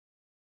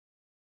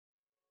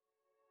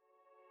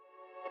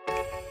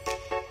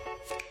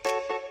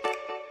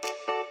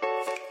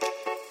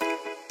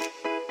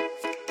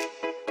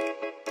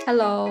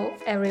Hello,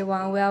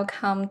 everyone.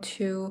 Welcome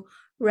to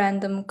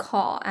Random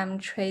Call. I'm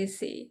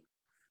Tracy.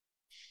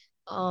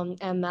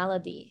 And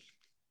Melody.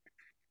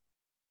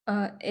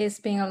 It's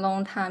been a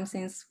long time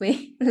since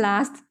we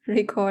last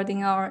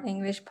recording our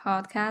English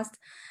podcast,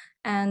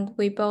 and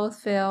we both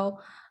feel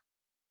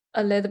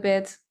a little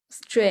bit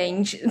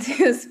strange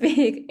to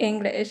speak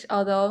English,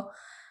 although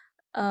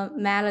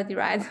Melody,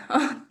 right,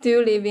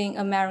 do live in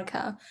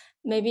America.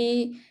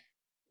 Maybe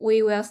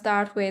we will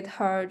start with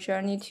her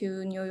journey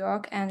to New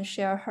York and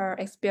share her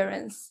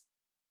experience.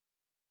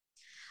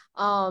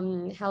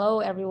 Hello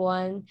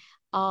everyone.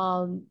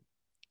 Um,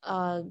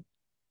 uh,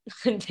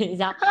 等一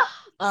下.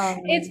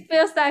 It Um,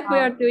 feels like we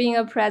are uh, doing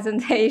a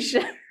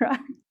presentation, right?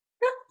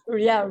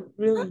 yeah,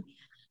 really.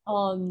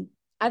 Um,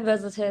 I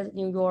visited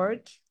New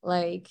York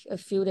like a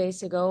few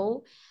days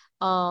ago,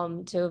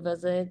 to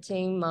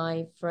visiting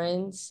my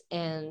friends,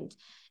 and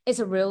it's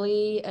a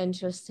really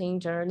interesting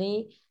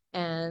journey.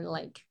 And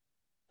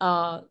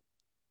uh,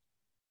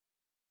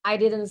 I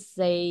didn't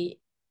say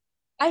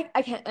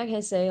I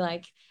can say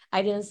like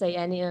I didn't say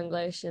any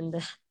English in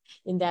the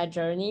in that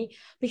journey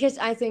because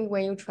I think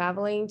when you're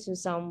traveling to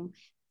some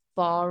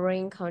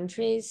foreign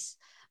countries,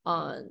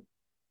 uh,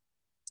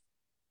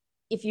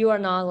 if you are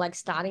not like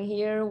starting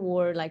here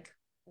or like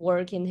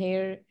working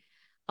here,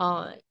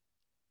 uh,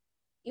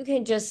 you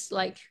can just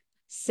like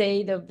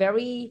say the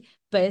very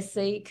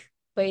basic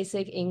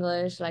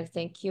English like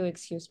thank you,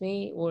 excuse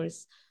me, or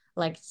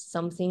like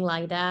something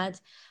like that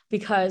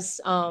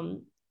because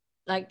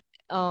like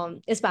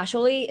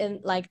especially in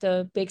like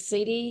the big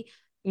city,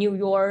 New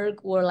York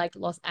or like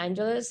Los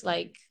Angeles,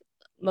 like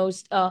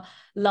most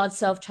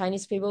lots of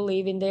Chinese people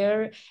live in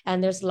there,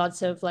 and there's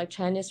lots of like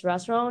Chinese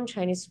restaurant,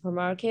 Chinese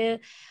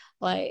supermarket,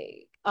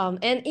 like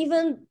and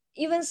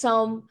even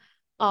some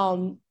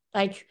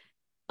like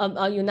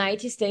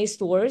United States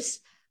stores,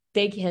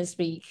 they can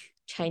speak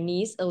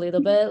Chinese a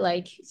little bit,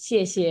 like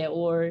谢谢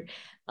or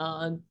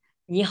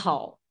你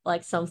好,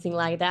 like something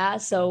like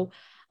that. So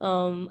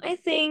I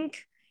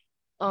think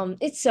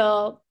it's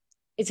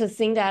a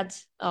thing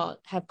that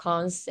have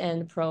cons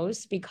and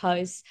pros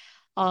because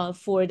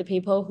for the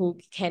people who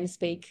can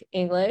speak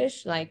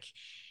English, like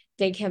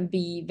they can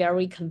be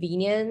very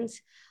convenient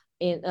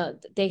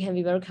they can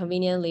be very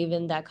convenient live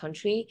in that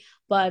country.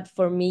 But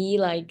for me,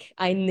 like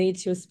I need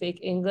to speak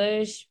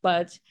English.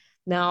 But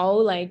now,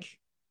 like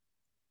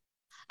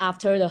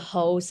after the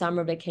whole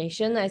summer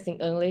vacation, I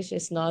think English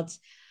is not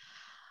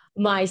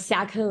my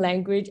second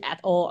language at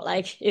all.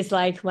 Like it's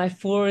like my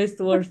fourth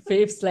or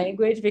fifth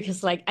language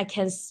because like I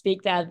can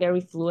speak that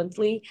very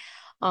fluently.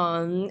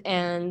 And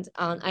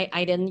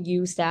I didn't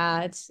use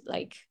that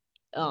like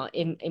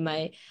in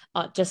my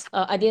just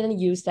I didn't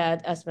use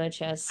that as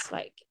much as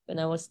like when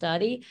I was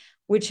study,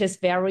 which is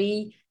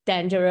very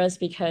dangerous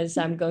because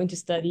I'm going to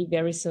study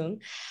very soon.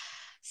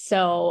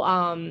 So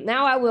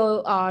now I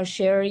will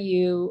share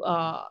you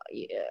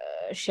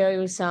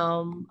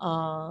some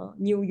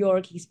New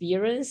York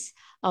experience.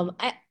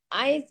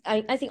 I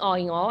think all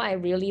in all, I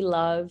really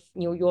love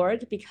New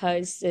York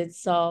because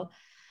it's a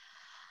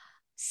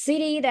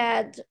city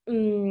that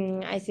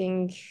I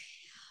think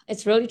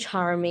it's really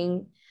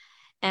charming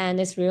and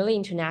it's really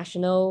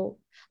international.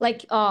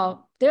 Like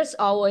there's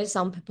always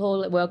some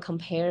people that will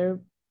compare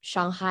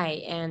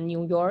Shanghai and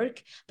New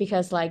York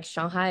because like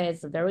Shanghai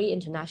is a very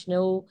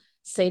international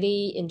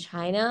city in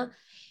China,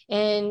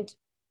 and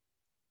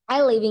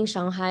I live in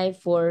Shanghai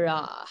for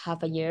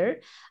half a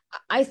year.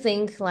 I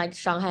think like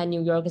Shanghai and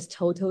New York is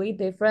totally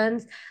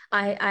different.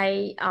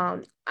 I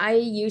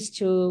used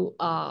to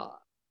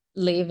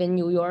live in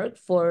New York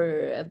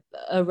for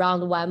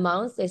around 1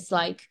 month. It's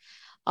like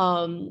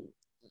um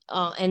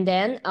and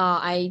then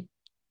I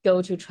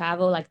go to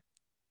travel like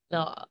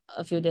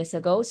a few days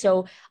ago.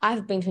 So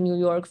I've been to New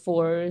York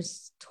for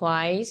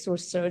twice or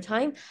third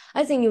time.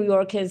 I think New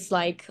York is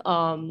like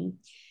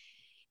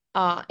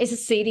it's a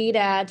city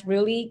that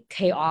really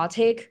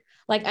chaotic.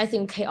 Like I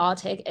think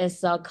chaotic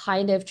is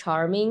kind of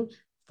charming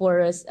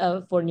for us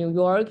for New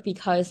York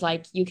because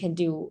like you can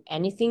do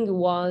anything you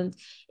want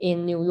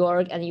in New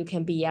York and you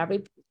can be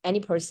any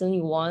person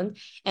you want,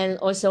 and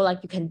also like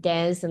you can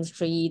dance in the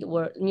street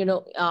or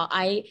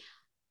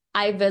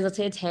I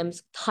visited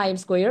Times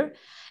Square.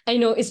 I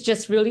know it's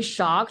just really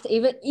shocked.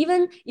 Even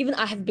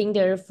I have been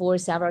there for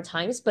several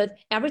times, but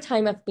every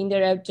time I've been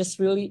there, I just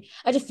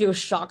feel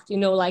shocked.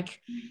 Like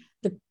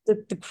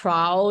the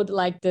crowd,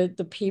 like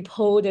the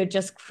people, they're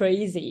just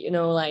crazy.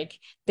 Like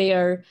they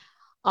are,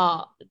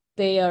 uh,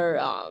 they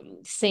are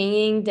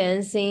singing,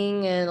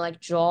 dancing, and like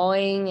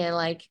drawing, and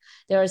like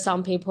there are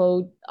some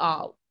people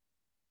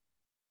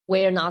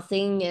wear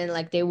nothing and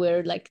like they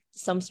wear like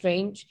some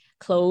strange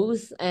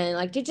clothes, and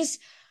like they just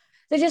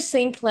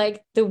think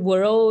like the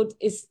world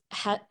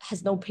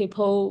has no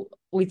people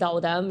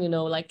without them,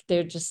 like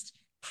they're just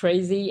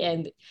crazy.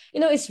 And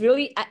it's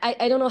really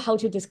I don't know how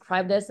to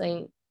describe this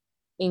in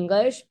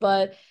English,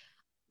 but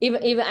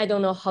even I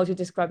don't know how to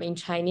describe in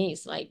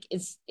Chinese. Like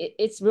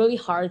it's really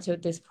hard to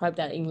describe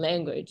that in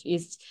language.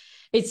 It's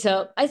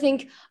I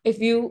think if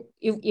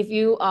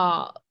you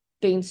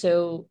been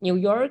to New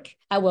York,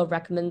 I will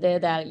recommend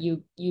it that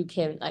you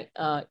can like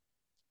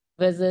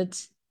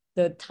visit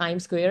the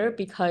Times Square,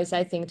 because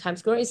I think Times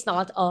Square is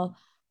not a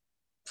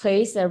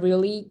place that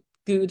really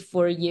good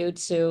for you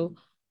to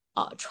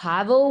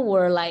travel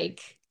or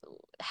like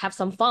have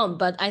some fun.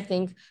 But I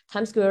think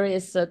Times Square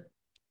is a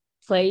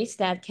place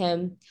that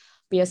can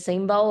be a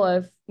symbol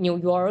of New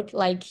York,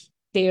 like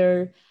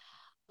their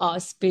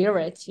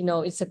spirit. You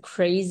know, it's a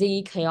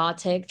crazy,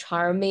 chaotic,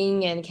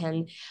 charming,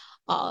 and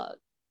uh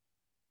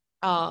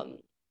um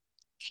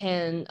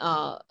can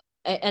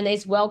and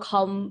it's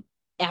welcome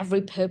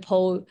every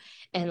people,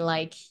 and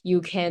like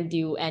you can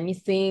do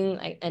anything,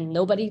 like, and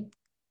nobody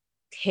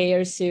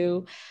cares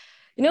you,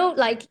 you know,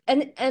 like,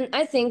 and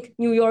I think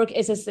New York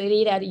is a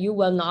city that you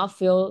will not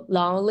feel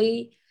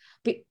lonely,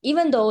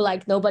 even though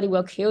like nobody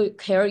will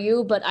care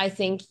you. But I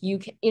think you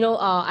can, you know,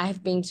 I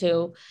have been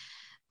to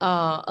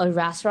a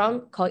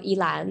restaurant called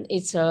Ilan.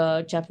 It's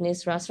a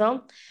Japanese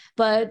restaurant,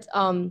 but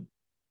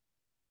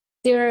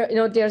their, you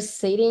know, their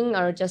seating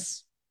are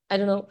just, I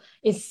don't know,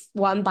 it's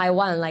one by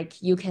one,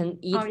 like you can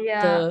Oh eat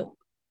yeah, the,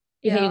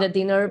 you can eat yeah. the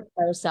dinner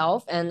by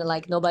yourself, and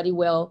like nobody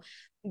will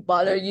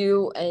bother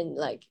you. And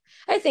like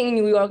I think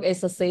New York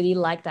is a city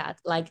like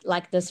that,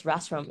 like this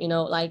restaurant, you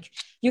know, like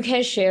you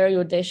can share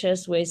your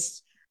dishes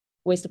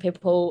with the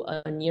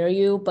people near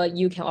you, but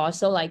you can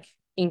also like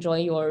enjoy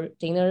your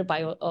dinner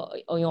by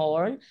on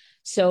your own.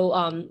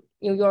 So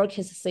New York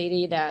is a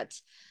city that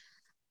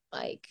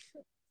like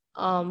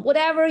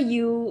whatever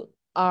you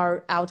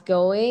are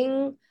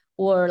outgoing,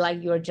 or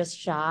like you're just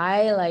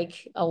shy,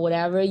 like or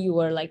whatever you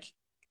are like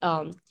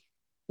um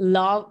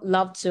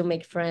love to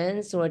make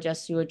friends, or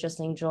just you're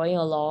just enjoying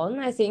alone,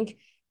 I think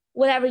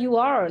whatever you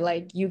are,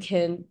 like you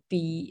can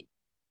be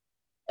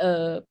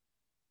uh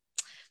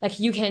like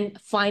you can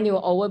find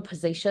your own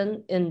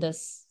position in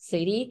this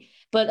city.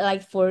 But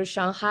like for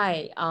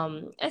Shanghai,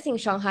 I think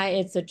Shanghai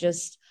is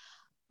just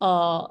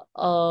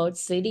a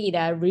city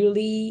that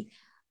really,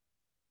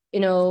 you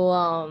know,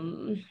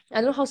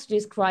 I don't know how to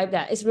describe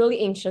that. It's really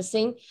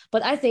interesting,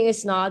 but I think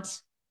it's not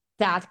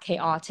that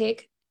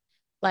chaotic.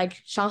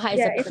 Like Shanghai is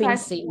Yeah, a it's clean like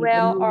city, and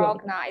well New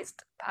York,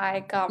 organized by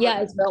yeah,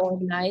 government. it's well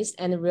organized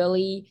and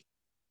really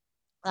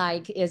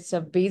like it's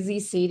a busy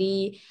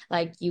city.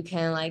 Like you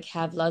can like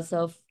have lots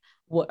of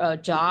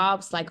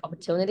jobs, like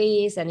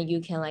opportunities, and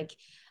you can like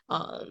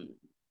um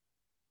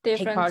take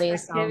Different part in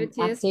some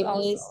activities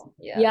activities. also.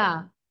 Yeah.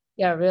 Yeah,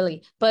 yeah,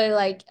 really. But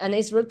like, and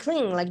it's really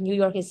clean. Like New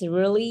York is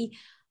really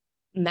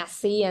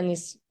messy, and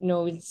it's, you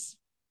know,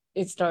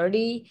 it's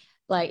dirty,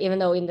 like even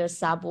though in the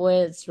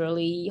subway it's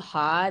really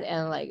hot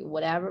and like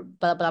whatever,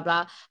 blah blah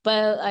blah.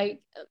 But like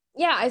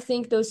yeah, I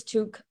think those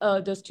two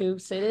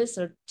cities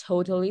are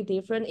totally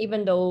different,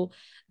 even though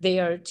they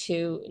are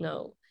two, you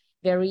know,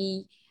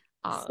 very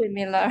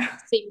Similar.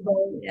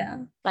 symbol, Yeah.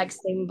 like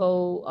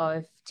symbol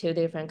of two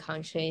different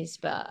countries.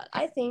 But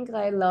I think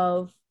I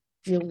love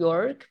New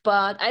York,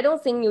 but I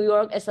don't think New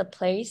York is a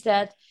place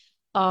that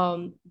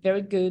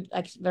very good,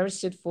 like very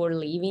suited for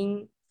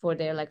living for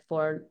their like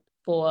for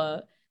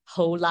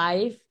whole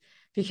life,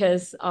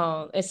 because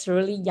it's a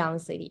really young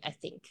city. I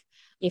think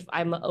if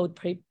I'm an old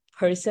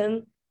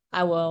person,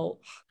 I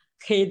will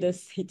hate the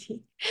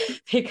city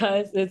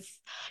because it's,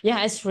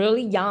 yeah, it's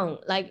really young.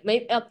 Like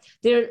maybe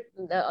there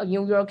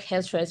New York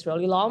history is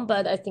really long,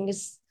 but I think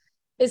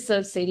it's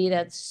a city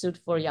that's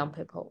suited for young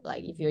people.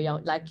 Like if you're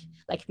young, like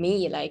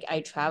me, like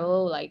I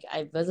travel, like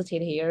I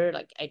visited here,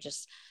 like I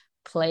just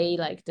play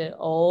like the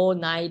all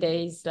 9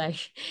 days. Like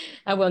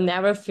I will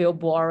never feel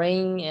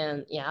boring.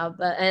 And yeah,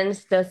 but and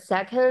the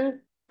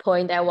second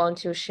point I want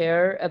to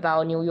share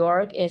about New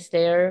York is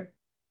their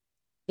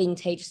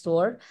vintage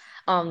store.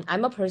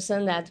 I'm a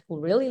person that who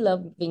really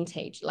love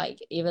vintage. Like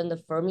even the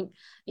furniture,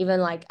 even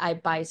like I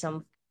buy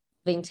some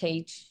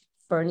vintage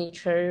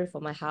furniture for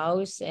my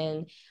house,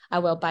 and I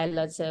will buy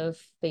lots of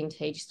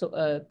vintage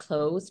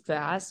clothes,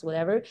 dress,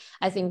 whatever.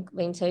 I think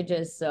vintage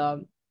is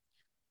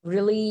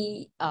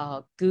really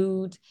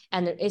good,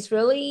 and it's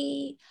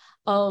really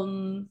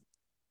um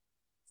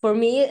for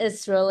me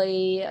it's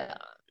really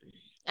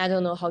I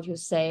don't know how to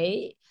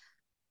say,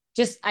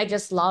 just I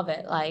just love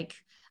it. Like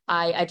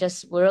I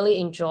just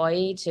really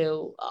enjoy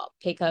to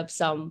pick up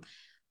some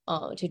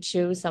to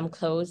choose some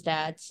clothes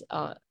that's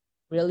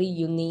really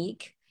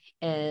unique,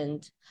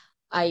 and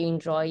I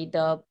enjoy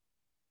the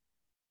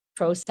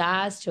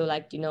process to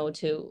like, you know,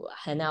 to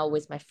hang out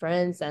with my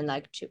friends, and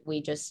like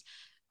we just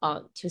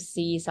to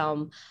see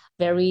some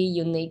very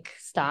unique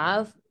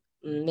stuff.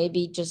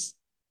 Maybe just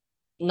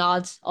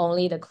not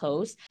only the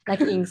clothes,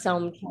 like in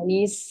some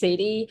Chinese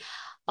city,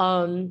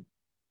 um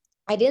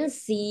I didn't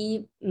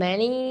see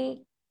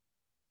many,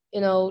 you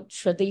know,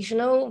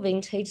 traditional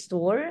vintage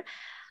store.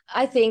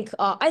 I think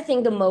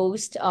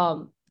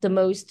the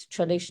most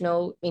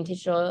traditional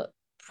vintage store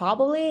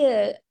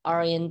probably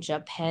are in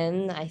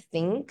Japan, I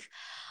think.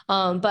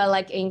 But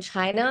like in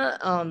China,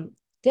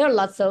 there are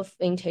lots of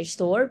vintage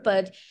store,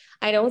 but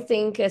I don't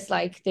think it's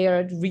like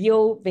they're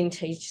real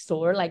vintage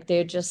store. Like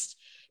they're just,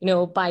 you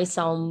know, buy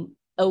some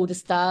old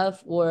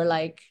stuff, or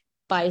like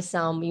buy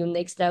some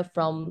unique stuff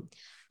from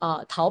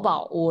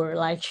Taobao or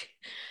like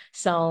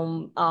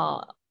some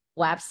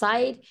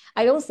website.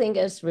 I don't think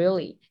it's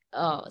really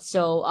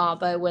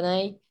but when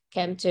I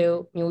came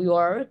to New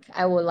York,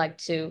 I would like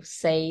to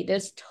say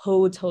there's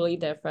totally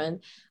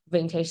different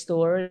vintage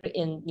store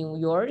in New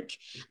York.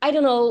 I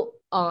don't know.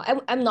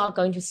 I'm not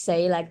going to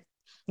say like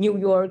New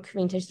York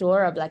vintage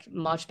store are like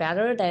much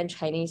better than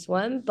Chinese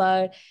one,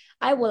 but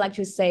I would like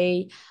to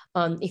say,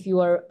 if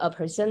you are a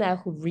person that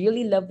who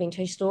really love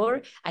vintage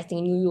store, I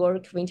think New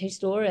York vintage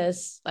store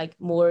is like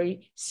more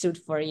suit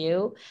for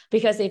you.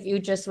 Because if you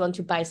just want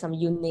to buy some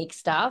unique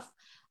stuff,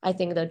 I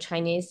think the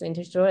Chinese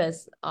vintage store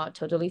is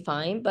totally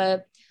fine.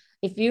 But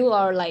if you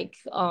are like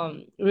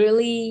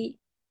really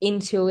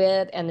into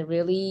it and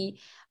really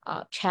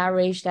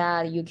cherish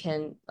that, you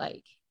can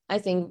like, I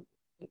think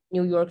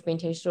New York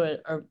vintage store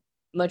are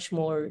much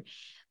more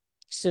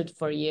suit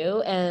for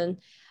you. And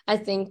I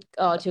think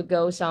to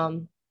go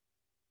some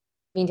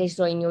vintage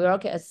store in New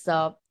York is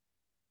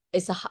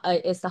it's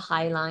a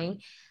high line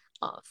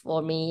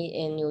for me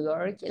in New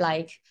York.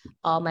 Like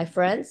my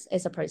friends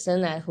is a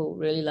person who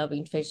really love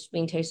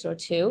vintage store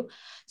too.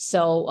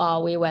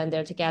 So we went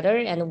there together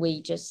and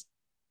we just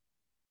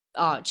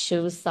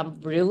choose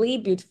some really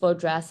beautiful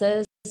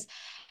dresses.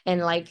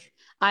 And like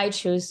I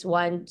choose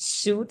one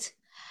suit.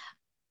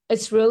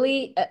 It's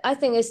really, I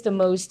think it's the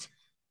most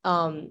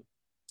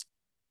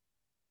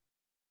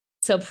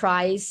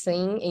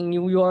surprising in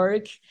New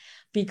York,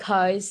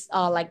 because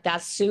like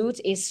that suit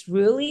is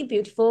really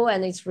beautiful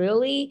and it's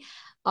really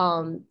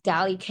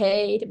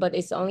delicate, but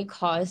it's only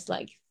cost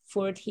like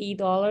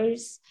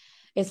 $40.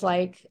 It's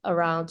like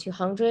around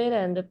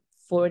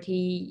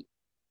 240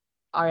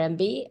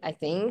 RMB, I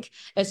think.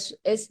 It's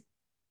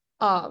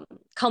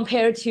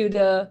compared to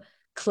the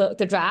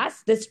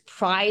dress, this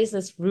price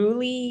is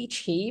really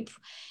cheap,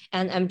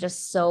 and I'm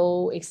just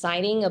so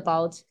exciting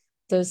about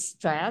this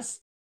dress.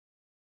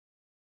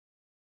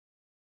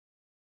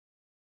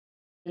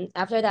 And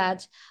after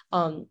that,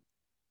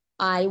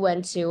 I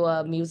went to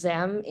a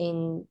museum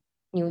in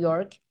New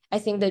York. I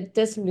think that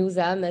this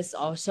museum is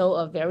also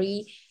a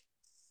very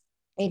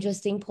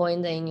interesting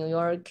point in New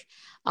York.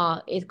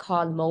 It's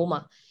called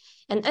MoMA,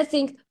 and I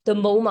think the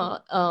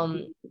MoMA,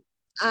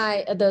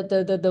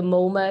 the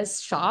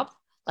MoMA's shop,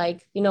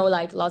 like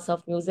like lots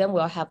of museum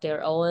will have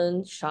their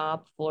own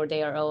shop for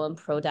their own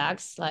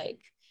products. Like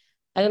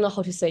I don't know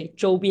how to say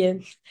周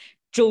边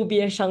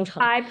商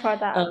场. High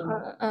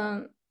product,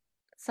 Um,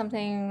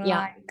 something yeah,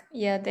 like,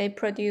 yeah, they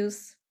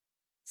produce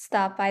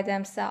stuff by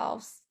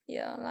themselves.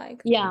 Yeah,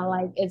 like, yeah,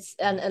 like it's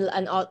and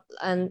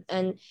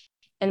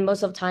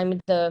most of the time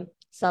the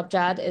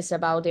subject is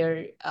about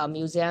their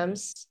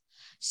museums.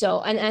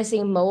 So, and I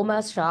think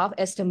MoMA's shop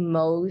is the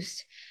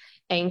most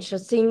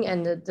interesting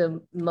and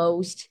the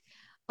most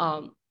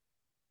um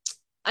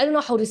I don't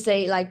know how to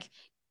say, like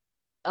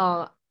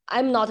uh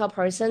I'm not a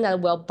person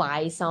that will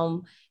buy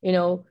some,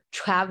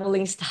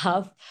 traveling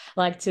stuff,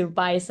 like to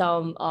buy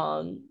some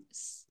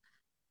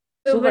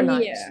souvenir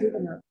souvenir.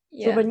 souvenir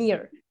Yeah.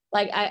 souvenir.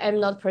 Like I'm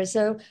not a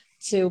person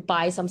to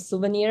buy some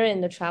souvenir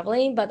in the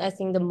traveling, but I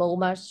think the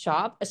MoMA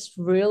shop is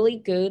really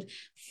good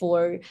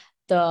for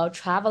the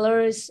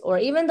travelers, or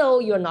even though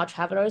you're not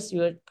travelers,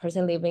 you're a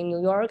person living in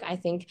New York, I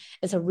think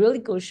it's a really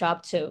good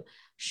shop to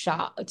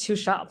shop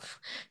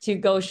to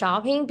go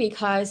shopping,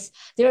 because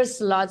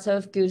there's lots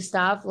of good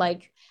stuff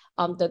like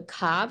the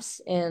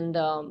cups and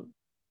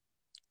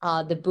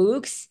the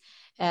books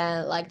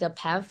and like the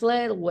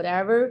pamphlet,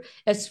 whatever.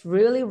 It's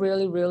really,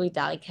 really, really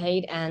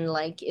delicate, and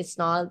like it's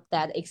not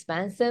that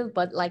expensive,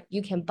 but like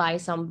you can buy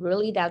some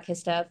really delicate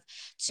stuff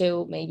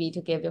to maybe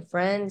to give your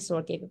friends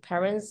or give your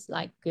parents,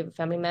 like give your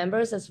family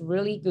members. It's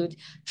really good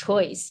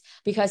choice,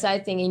 because I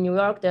think in New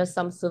York there's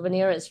some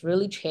souvenir is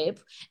really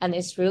cheap, and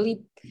it's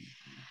really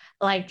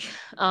like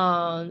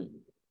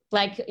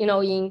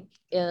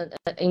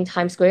in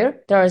Times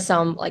Square there are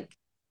some like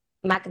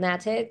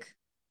magnetic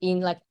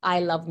in like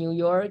I love New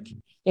York.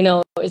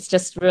 It's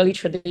just really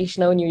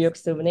traditional New York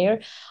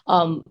souvenir.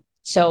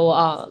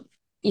 So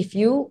if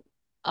you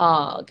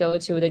go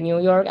to the New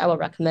York, I would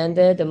recommend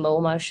the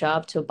MoMA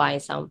shop to buy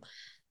some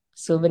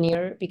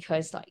souvenir,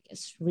 because like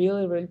it's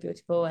really, really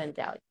beautiful and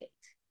delicate.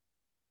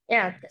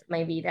 Yeah,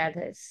 maybe that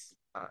is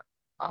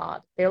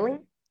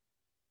feeling.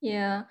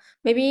 Yeah.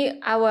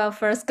 Maybe I will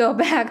first go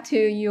back to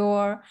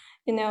your,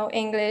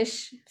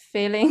 English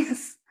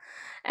feelings.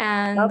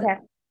 And Okay.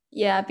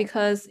 yeah,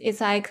 because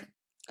it's like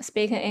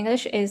speaking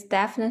English is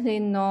definitely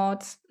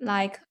not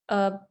like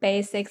a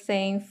basic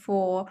thing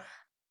for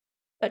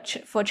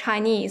for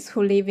Chinese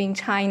who live in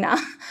China,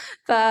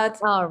 but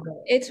All right.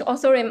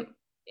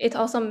 it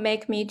also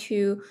make me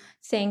to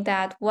think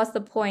that what's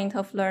the point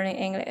of learning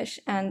English?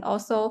 And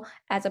also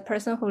as a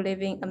person who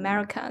live in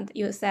America,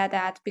 you said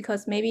that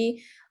because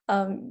maybe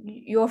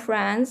your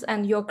friends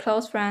and your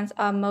close friends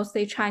are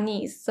mostly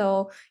Chinese,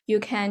 so you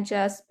can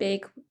just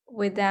speak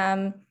with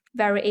them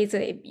very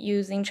easily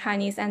using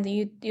Chinese, and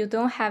you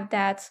don't have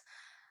that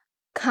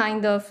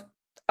kind of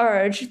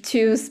urge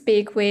to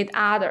speak with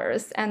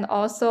others, and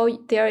also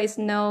there is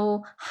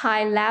no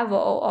high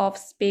level of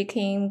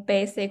speaking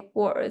basic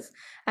words.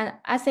 And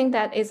I think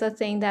that is a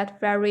thing that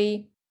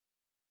very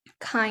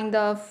kind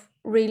of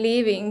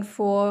relieving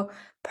for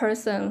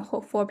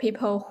for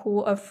people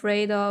who are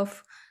afraid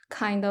of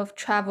kind of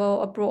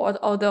travel abroad,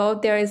 although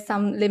there is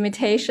some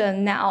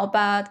limitation now.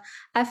 But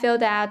I feel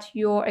that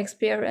your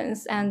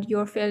experience and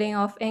your feeling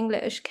of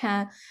English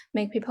can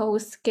make people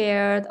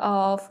scared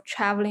of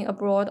traveling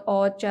abroad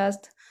or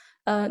just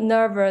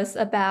nervous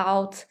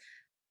about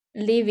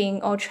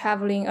living or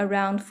traveling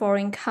around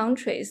foreign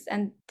countries.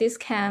 And this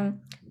can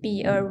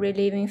be a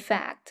relieving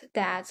fact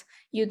that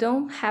you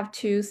don't have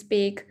to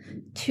speak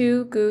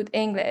too good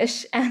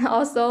English. And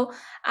also,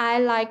 I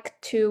like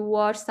to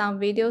watch some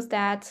videos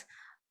that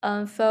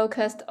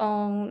focused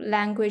on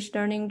language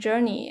learning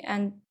journey.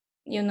 And,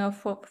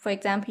 for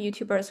example,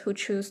 YouTubers who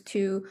choose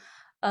to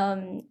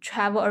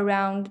travel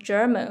around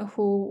German,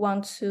 who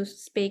want to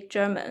speak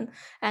German,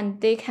 and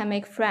they can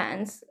make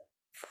friends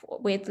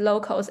with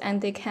locals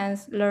and they can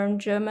learn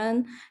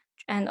German.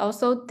 And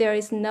also there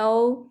is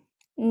no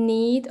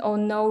need or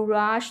no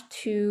rush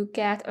to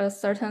get a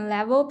certain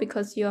level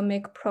because you'll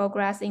make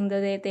progress in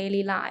the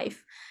daily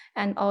life.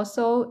 And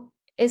also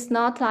it's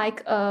not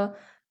like a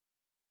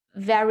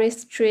very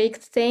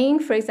strict thing.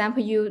 For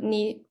example,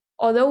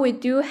 although we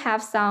do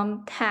have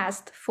some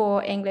tests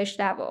for English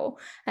level,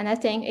 and I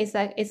think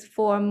it's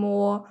for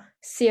more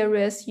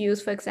serious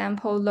use. For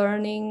example,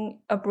 learning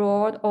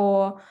abroad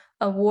or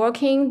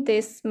working,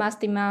 this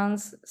must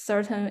demand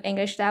certain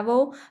English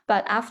level.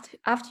 But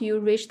after you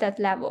reach that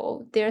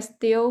level, there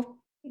still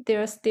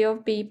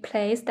be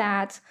place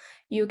that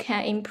you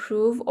can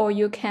improve, or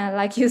you can,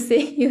 like you say,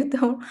 you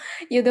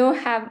don't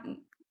have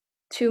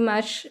too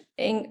much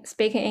in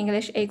speaking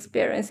English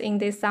experience in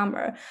this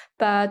summer,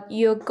 but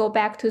you go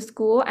back to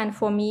school. And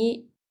for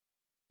me,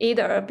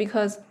 either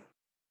because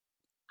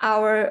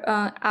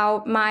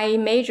my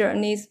major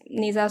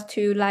needs us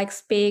to like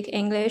speak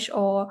English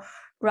or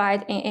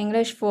write in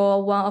English.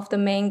 For one of the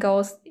main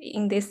goals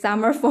in this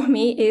summer for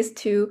me is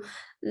to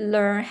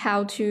learn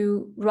how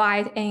to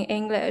write in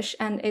English.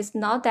 And it's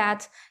not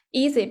that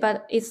easy,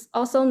 but it's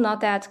also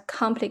not that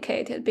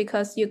complicated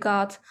because you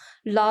got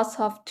lots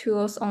of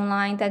tools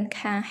online that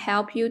can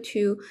help you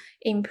to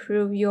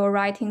improve your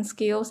writing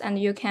skills, and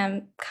you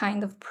can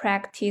kind of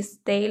practice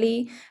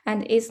daily.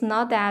 And it's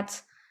not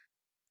that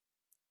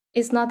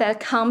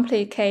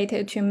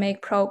complicated to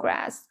make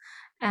progress.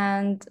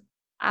 And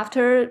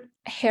after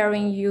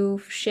hearing you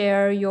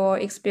share your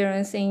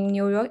experience in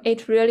New York,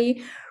 it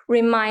really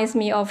reminds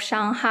me of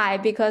Shanghai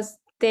because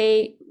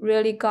they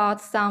really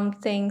got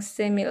something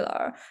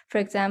similar. For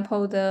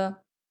example, the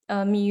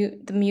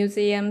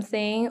museum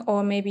thing,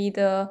 or maybe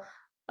the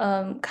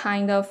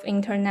kind of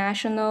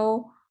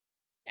international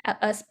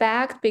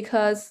aspect,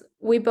 because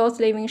we both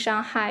live in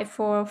Shanghai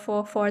for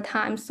a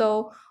time.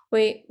 So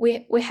we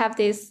have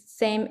this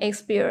same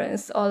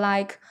experience, or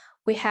like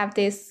we have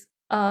this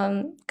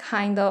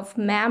kind of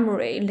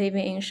memory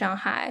living in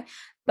Shanghai.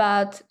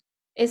 But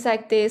it's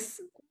like this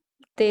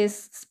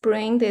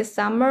spring, this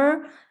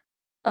summer,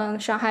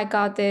 Shanghai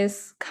got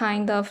this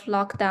kind of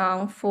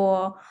lockdown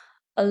for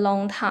a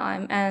long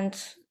time, and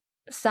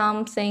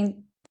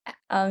something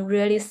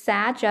really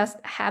sad just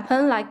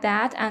happened like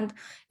that. And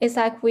it's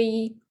like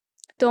we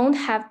don't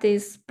have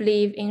this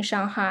belief in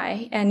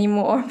Shanghai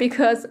anymore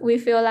because we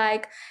feel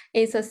like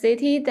it's a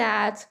city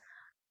that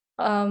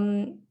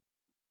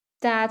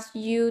that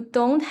you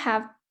don't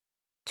have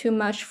too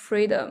much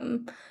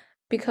freedom,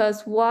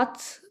 because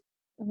what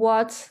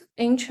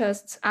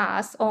interests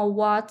us, or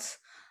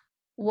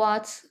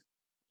what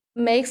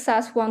makes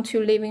us want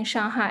to live in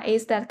Shanghai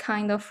is that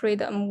kind of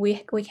freedom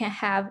we can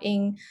have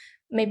in,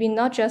 maybe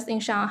not just in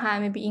Shanghai,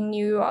 maybe in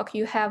New York.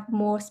 You have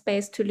more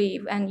space to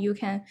live and you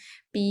can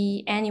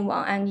be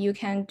anyone and you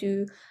can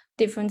do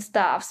different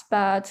stuffs.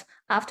 But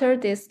after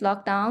this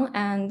lockdown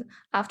and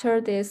after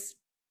this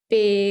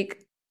big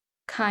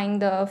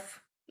kind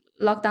of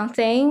lockdown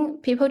thing,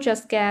 people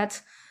just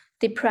get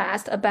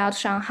depressed about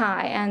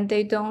Shanghai and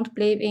they don't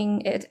believe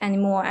in it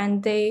anymore,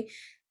 and they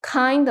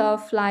kind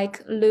of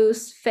like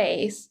lose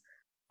faith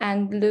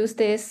and lose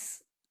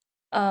this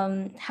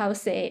how to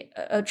say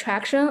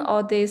attraction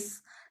or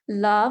this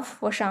love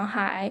for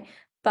Shanghai.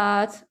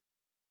 But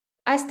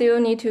I still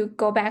need to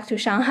go back to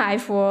Shanghai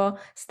for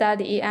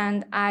study,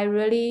 and I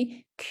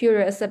really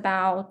curious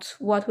about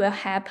what will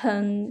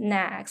happen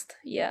next.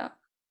 Yeah.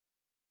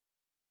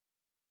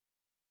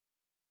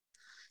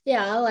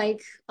 Yeah,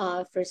 like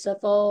first of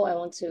all, I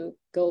want to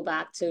go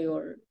back to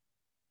your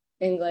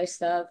English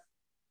stuff.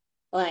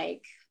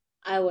 Like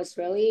I was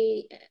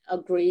really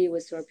agree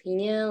with your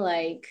opinion.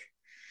 Like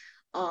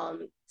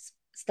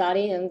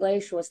studying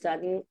English or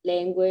studying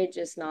language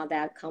is not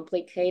that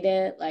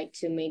complicated, like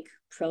to make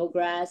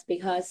progress,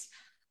 because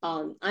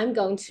I'm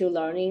going to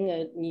learning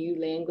a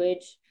new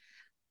language,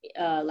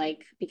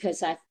 like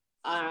because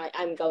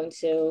I'm going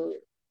to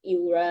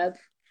Europe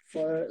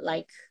for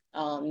like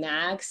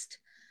next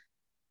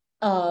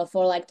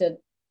for like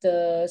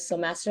the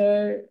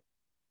semester,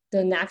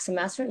 the next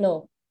semester,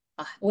 no,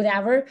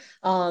 whatever.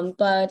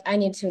 But I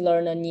need to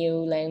learn a new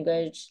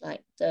language,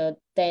 like the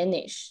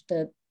Danish,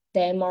 the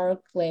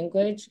Denmark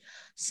language.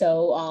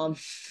 So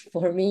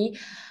for me,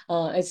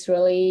 it's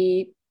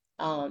really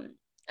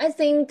I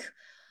think,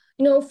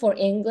 for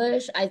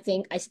English, I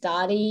think I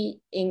study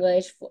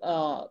English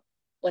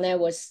when I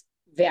was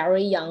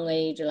very young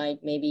age, like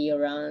maybe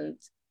around,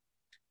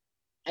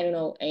 I don't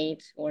know,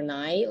 8 or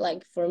 9.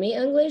 Like for me,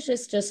 English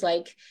is just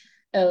like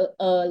a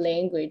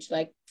language,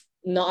 like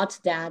not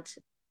that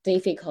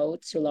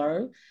difficult to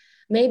learn.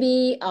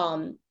 Maybe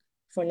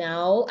for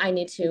now I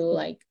need to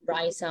like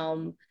write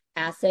some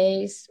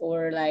essays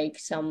or like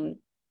some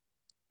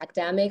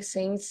academic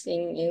things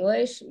in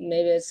English.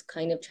 Maybe it's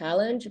kind of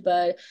challenge,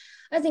 but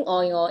I think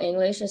all in all,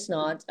 English is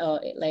not a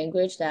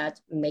language that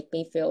make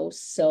me feel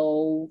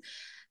so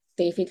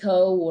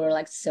difficult or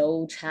like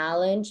so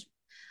challenged.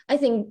 I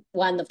think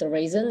one of the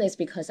reason is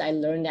because I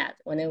learned that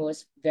when I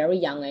was very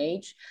young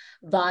age.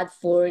 But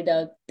for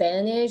the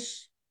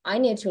Danish, I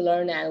need to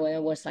learn that when I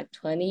was like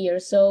 20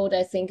 years old.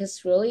 I think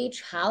it's really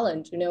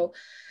challenge,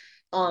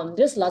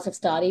 there's lots of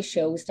study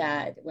shows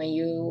that when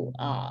you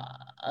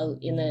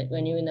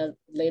when you're in a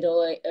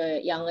little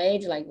young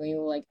age, like when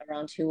you're like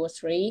around 2 or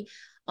 3,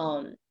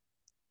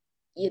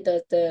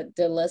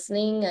 the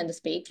listening and the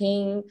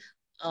speaking,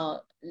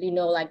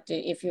 like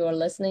if you're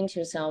listening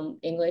to some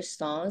English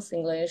songs,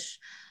 English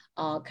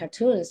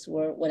cartoons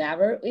or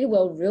whatever, it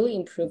will really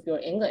improve your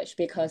English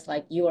because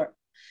like you're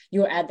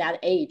at that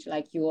age,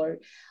 like your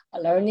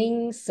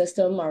learning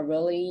system are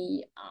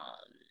really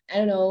I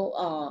don't know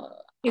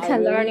You are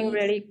can learning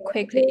really really sensitive.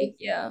 quickly.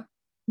 Yeah.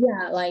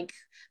 Yeah, like,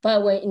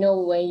 but when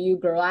you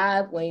grow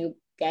up, when you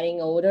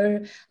getting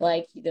older,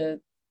 like the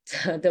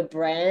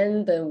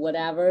brand, the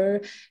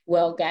whatever,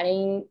 well,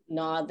 getting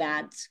not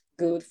that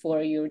good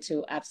for you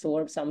to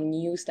absorb some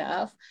new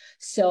stuff.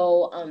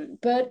 So,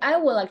 but I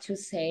would like to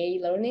say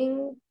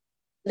learning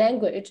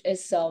language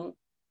is a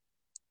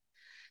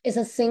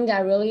thing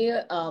that really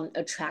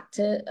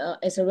attractive.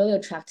 It's a really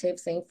attractive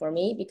thing for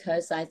me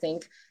because I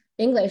think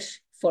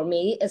English for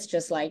me is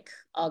just like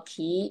a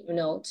key,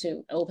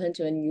 to open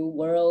to a new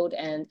world.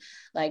 And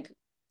like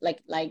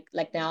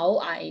now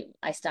I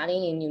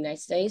studying in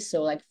United States,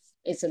 so like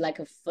it's like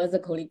a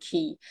physically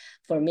key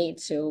for me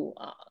to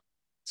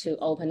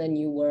open a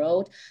new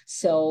world.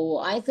 So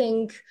I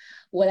think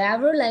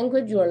whatever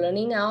language you're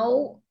learning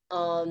now,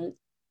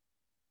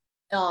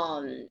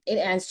 it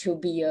ends to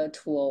be a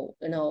tool,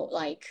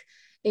 like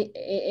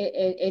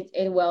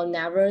it will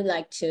never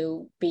like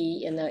to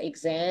be in an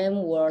exam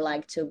or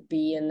like to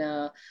be in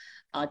a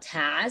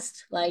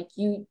test. Like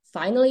you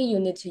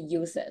need to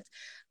use it.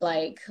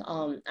 Like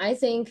I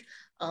think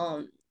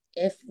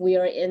if we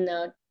are in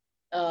a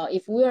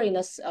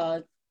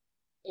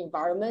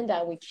environment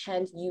that we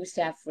can't use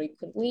that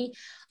frequently,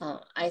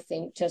 I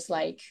think just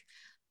like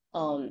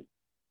um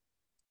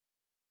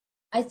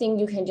I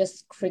think you can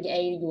just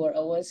create your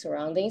own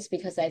surroundings,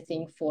 because I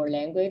think for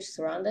language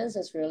surroundings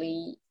is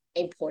really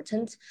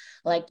important.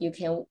 Like you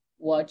can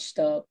watch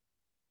the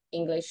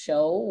English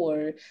show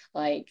or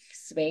like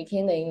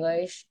speaking the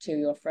English to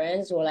your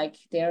friends, or like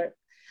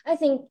I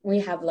think we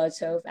have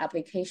lots of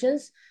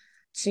applications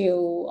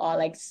to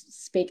like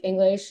speak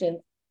English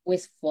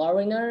with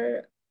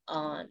foreigner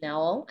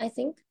now, I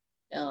think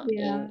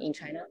Yeah. in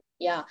China.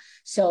 Yeah.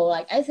 So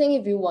like I think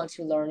if you want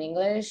to learn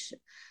English,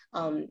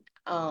 um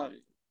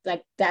um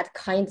like that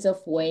kinds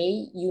of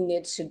way you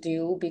need to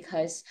do,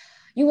 because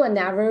you will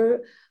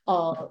never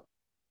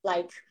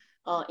like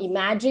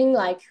imagine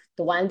like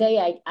the one day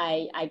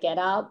I get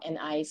up and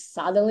I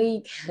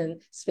suddenly can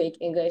speak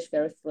English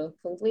very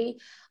fluently,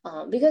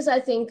 because I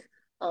think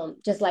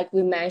just like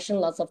we mentioned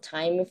lots of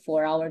time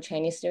for our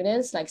Chinese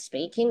students, like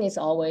speaking is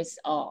always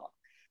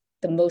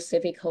the most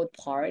difficult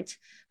part,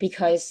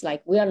 because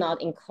like we are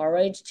not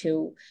encouraged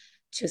to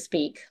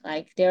speak.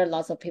 Like there are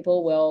lots of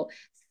people will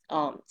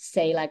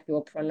say like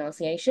your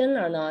pronunciation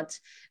are not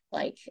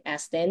like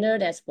as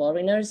standard as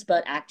foreigners,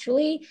 but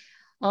actually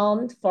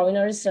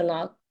foreigners are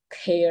not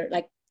care,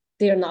 like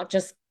they're not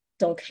just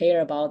don't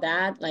care about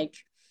that. Like,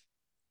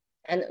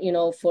 and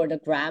for the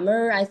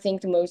grammar, I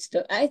think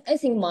I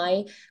think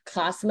my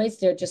classmates,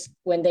 they're just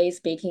when they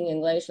speaking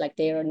English like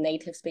they're a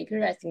native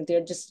speaker, I think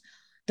they're just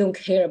don't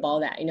care about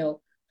that,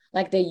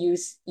 like they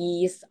use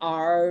is,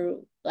 are,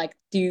 like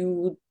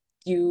do,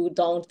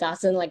 don't,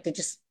 doesn't, like they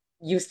just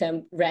use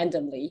them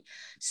randomly.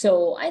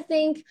 So I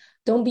think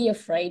don't be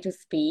afraid to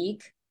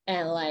speak,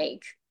 and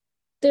like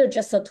they're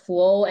just a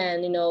tool.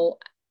 And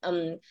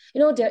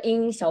they're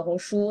in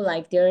Xiaohongshu,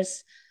 like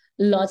there's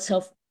lots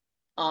of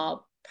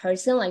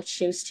person like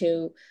choose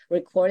to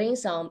recording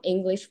some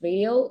English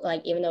video,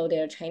 like even though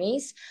they're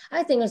Chinese.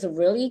 I think it's a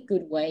really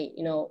good way,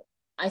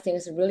 I think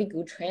it's a really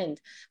good trend.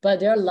 But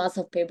there are lots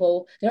of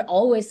people, there are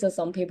always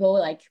some people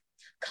like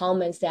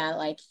comments that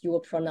like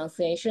your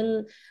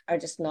pronunciation are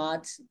just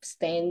not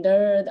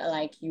standard,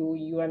 like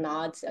you are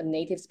not a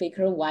native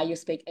speaker, why you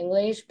speak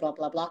English, blah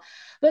blah blah.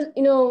 But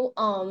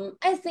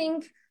I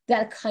think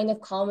that kind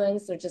of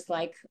comments are just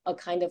like a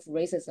kind of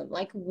racism.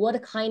 Like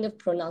what kind of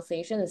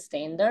pronunciation is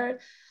standard?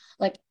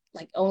 Like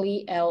like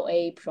only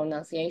LA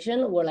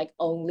pronunciation or like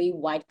only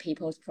white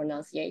people's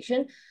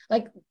pronunciation.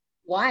 Like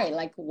why?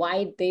 Like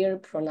why their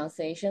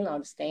pronunciation are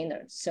the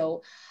standard?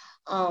 So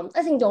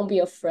I think don't be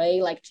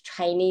afraid. Like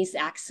Chinese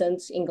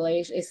accents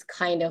English is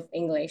kind of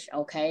English,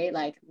 okay?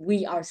 Like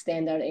we are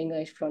standard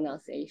English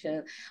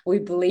pronunciation. We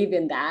believe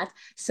in that.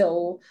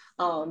 So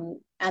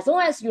as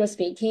long as you're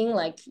speaking,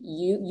 like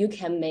you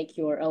can make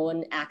your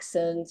own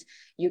accent,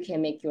 you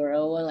can make your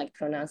own like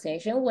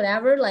pronunciation,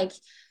 whatever. Like,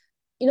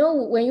 you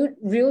know, when you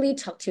really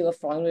talk to a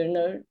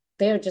foreigner,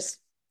 they're just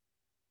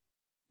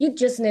you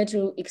just need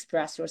to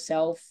express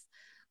yourself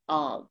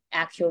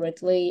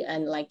accurately,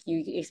 and like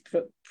you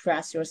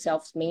express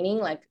yourself's meaning,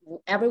 like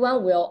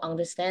everyone will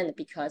understand,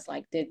 because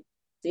like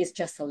it's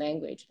just a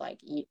language. Like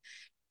you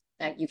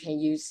can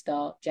use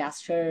the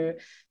gesture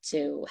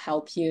to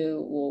help you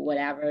or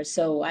whatever.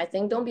 So I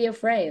think don't be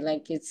afraid.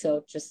 Like it's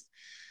so just,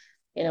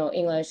 you know,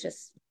 English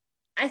is,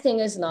 I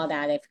think it's not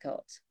that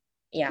difficult.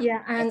 Yeah,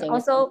 Yeah, I and think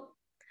it's also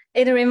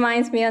it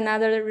reminds me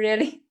another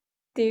really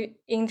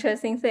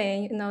interesting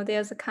thing. You know,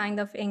 there's a kind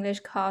of English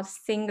called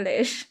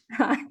Singlish,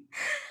 right?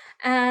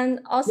 And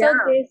also yeah.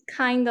 this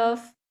kind of,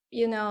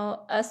 you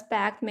know,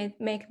 aspect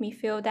make me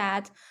feel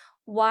that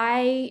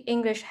why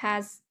English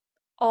has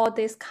all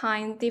these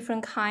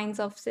different kinds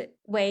of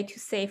way to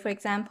say, for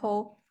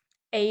example,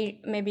 a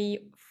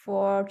maybe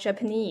for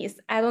Japanese.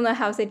 I don't know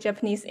how to say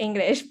Japanese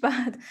English,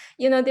 but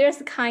you know, there's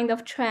a kind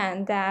of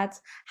trend that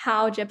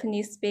how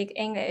Japanese speak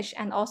English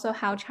and also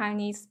how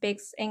Chinese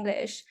speaks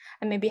English,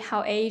 and maybe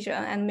how Asia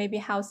and maybe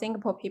how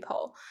Singapore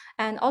people.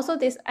 And also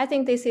this, I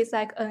think this is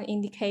like an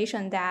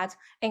indication that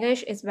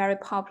English is very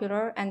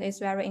popular and is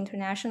very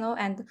international,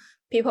 and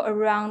people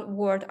around the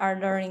world are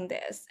learning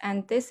this.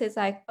 And this is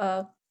like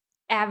a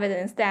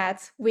evidence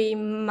that we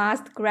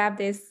must grab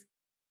this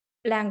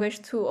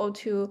language tool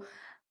to,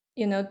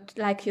 you know,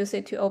 like you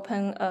said, to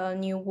open a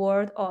new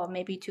world or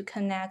maybe to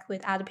connect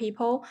with other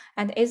people.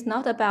 And it's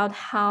not about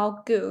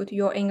how good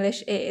your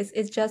English is,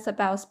 it's just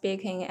about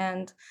speaking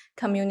and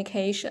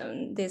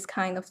communication, this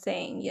kind of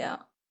thing. Yeah.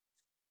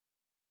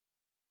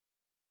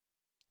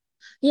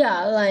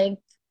 Yeah, like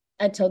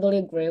I totally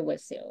agree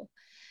with you.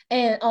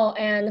 And oh,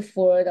 and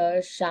for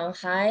the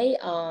Shanghai,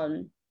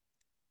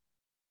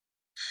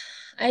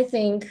 I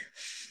think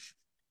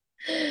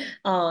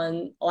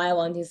all I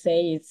want to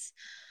say is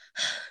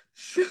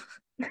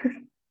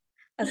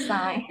A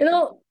sign. you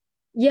know,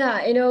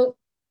 yeah,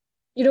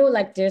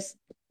 like there's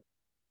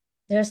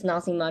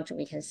nothing much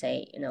we can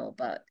say, you know,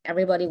 but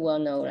everybody will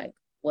know like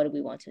what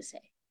we want to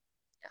say.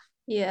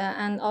 Yeah,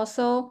 and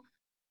also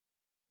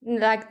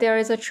like there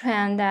is a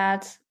trend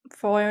that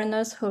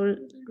foreigners who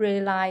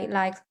really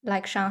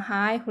like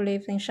Shanghai, who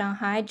live in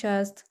Shanghai,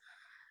 just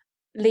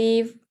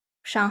leave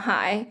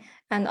Shanghai.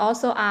 And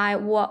also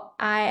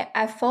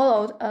I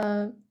followed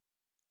a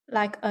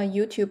like a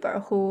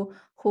YouTuber who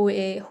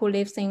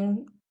lives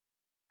in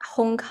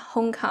Hong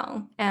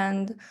Kong,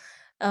 and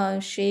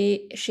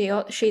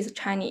she's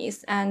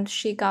Chinese, and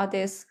she got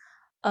this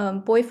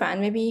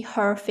boyfriend. Maybe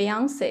her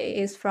fiance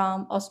is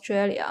from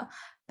Australia,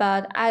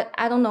 but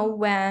I don't know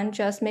when.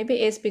 Just maybe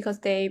it's because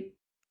they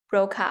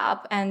broke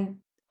up, and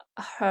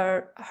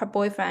her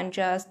boyfriend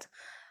just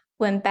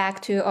went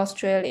back to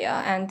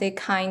Australia, and they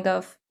kind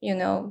of, you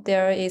know,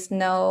 there is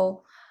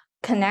no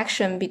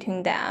connection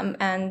between them,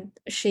 and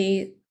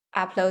she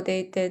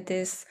uploaded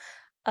this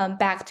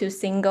back to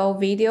single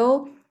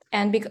video.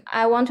 And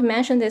I want to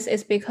mention this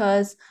is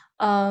because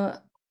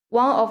one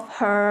of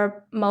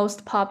her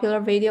most popular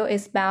video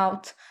is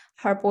about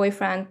her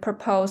boyfriend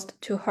proposed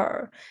to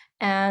her.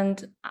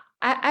 And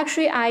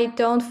I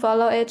don't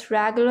follow it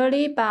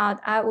regularly,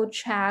 but I would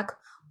check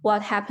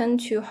what happened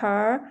to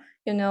her,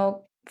 you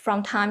know,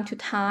 from time to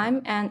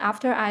time. And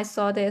after I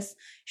saw this,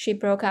 she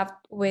broke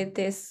up with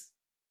this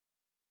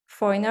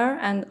foreigner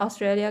and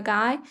Australia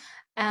guy.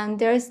 And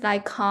there's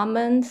like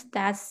comments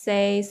that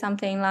say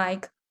something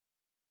like,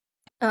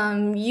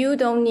 you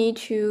don't need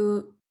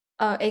to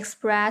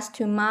express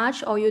too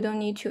much, or you don't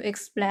need to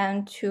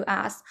explain to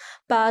us.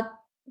 But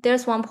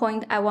there's one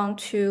point I want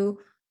to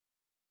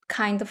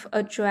kind of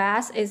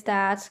address is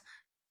that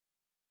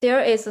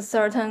there is a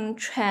certain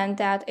trend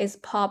that is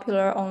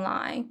popular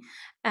online.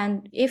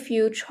 And if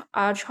you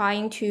are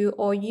trying to,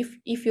 or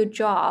if your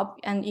job,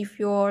 and if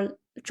your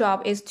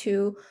job is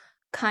to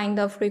kind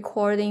of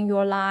recording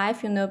your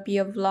life, you know, be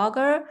a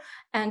vlogger,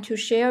 and to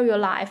share your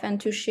life and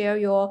to share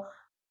your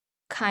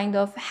kind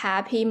of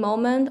happy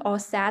moment or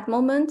sad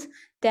moment,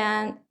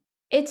 then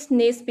it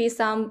needs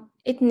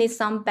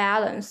some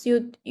balance.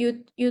 You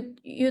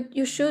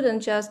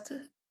shouldn't just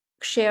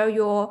share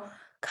your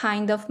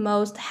kind of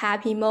most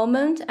happy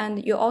moment,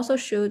 and you also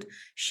should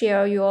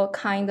share your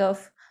kind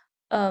of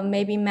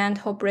maybe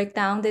mental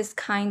breakdown, this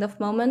kind of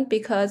moment.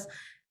 Because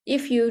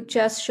if you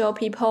just show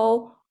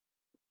people,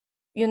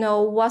 you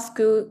know, what's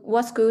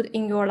good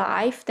in your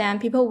life, then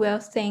people will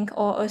think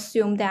or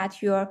assume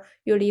that you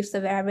live a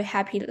very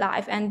happy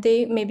life, and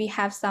they maybe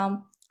have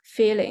some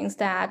feelings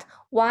that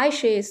why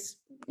she's,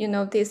 you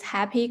know, this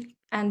happy,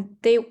 and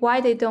they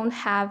why they don't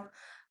have,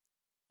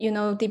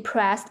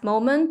 depressed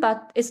moment,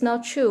 but it's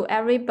not true.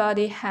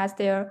 Everybody has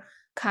their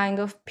kind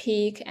of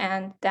peak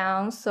and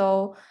down.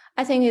 So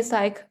I think it's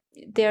like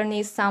there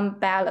needs some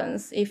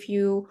balance if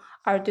you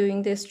are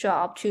doing this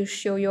job to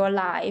show your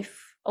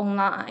life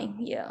online.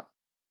 Yeah.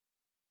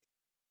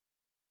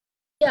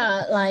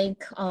 Yeah,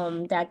 like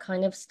that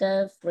kind of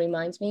stuff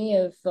reminds me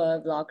of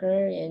a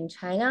vlogger in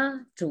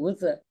China, 竹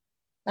子.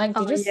 Like,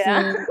 Oh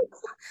yeah.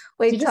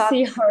 We did you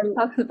see her?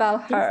 talked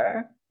about Did,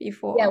 her yeah,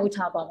 before. we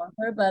talked about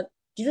her, but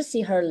did you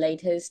see her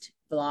latest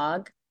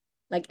vlog,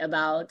 like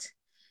about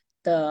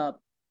the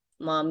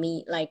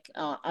mommy, like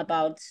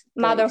about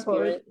the Motherhood.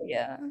 experience?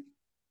 Yeah.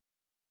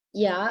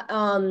 Yeah,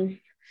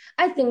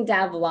 I think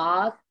that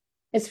vlog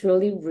is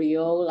really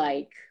real.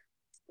 Like,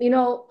 when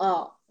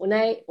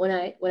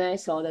I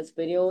saw this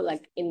video,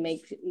 like it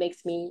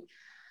makes me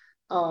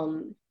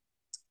um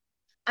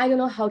I don't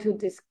know how to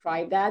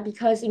describe that,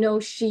 because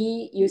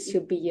she used to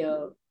be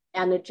a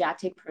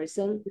energetic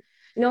person.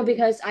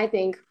 Because I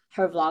think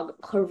her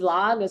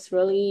vlog is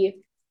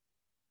really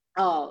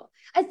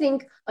I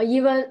think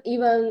even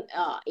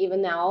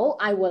now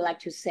I would like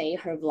to say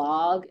her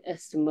vlog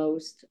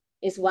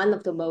is one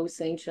of the most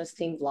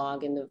interesting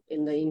vlog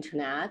in the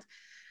internet.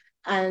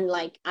 And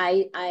like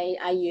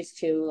I used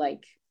to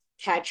like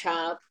catch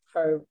up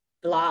her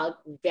vlog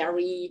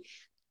very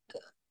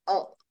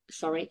oh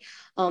sorry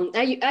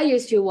I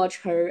used to watch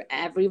her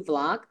every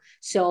vlog,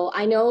 so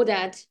I know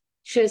that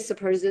she's a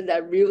person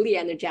that really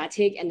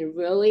energetic and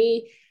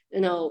really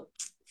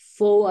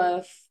full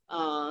of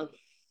uh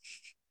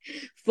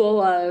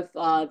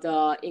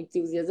the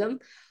enthusiasm.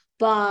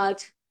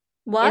 But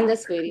in What?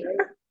 this video,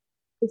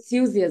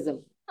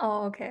 enthusiasm,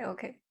 Oh, okay,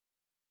 okay.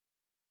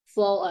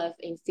 full of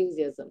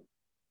enthusiasm.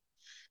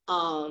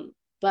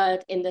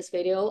 But in this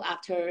video,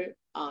 after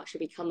she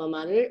become a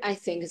mother, I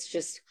think it's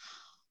just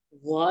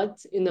what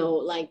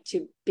like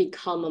to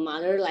become a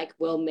mother, like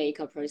will make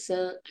a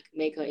person, like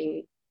make a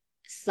in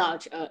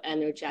such an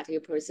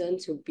energetic person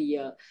to be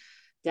a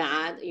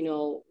dad,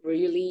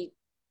 really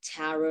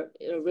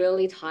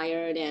really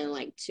tired, and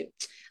like to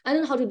I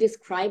don't know how to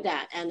describe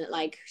that. And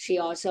like she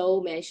also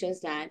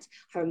mentions that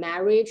her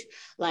marriage,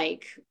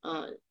 like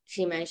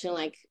she mentioned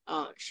like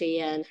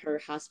she and her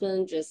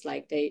husband just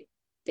like they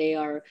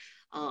are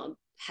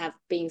have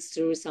been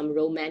through some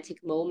romantic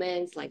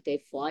moments, like they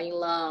fall in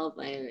love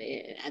and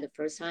at the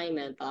first time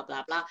and blah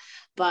blah blah.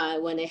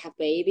 But when they have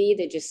baby,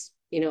 they just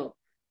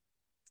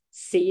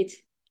sit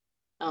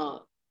uh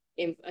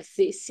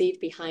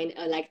sit behind,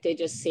 like they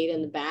just sit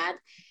in the bed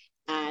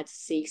at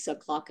 6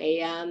 o'clock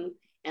a.m.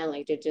 and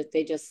like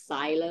they just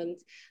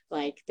silent,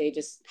 like they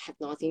just have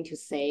nothing to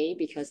say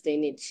because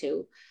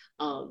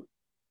um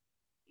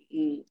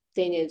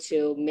they need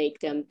to make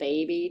them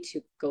baby to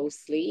go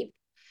sleep.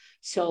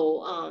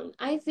 So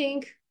I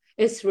think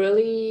it's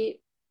really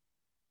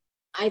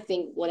I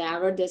think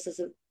whatever this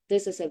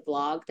is a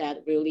vlog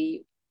that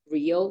really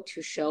real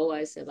to show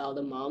us about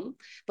the mom.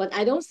 But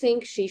I don't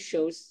think she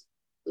shows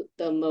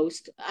the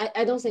most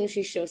I don't think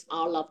she shows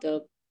all of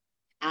the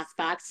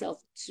aspects of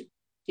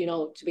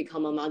to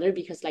become a mother,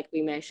 because like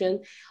we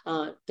mentioned,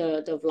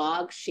 the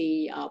vlog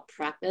she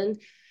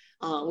pregnant,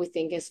 we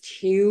think is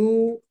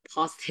too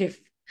positive,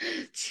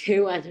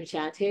 too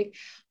energetic.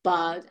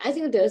 But I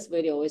think this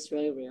video is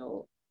really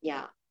real.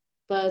 Yeah.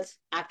 But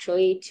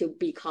actually to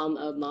become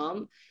a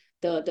mom,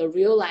 the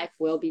real life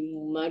will be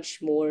much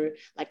more,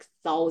 like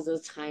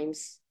thousands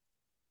times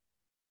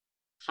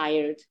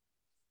higher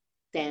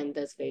than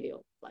this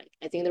video. Like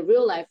I think the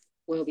real life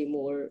will be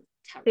more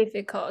terrible.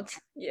 Difficult.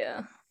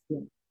 Yeah. Yeah.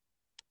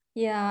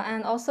 Yeah,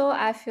 and also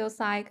I feel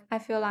like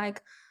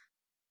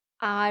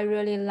I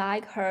really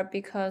like her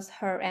because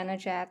her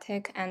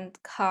energetic and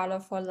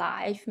colorful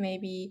life,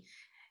 maybe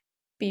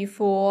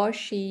before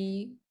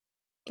she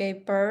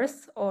gave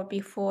birth or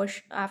before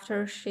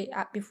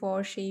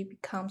she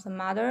becomes a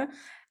mother.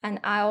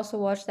 And I also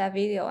watched that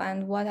video,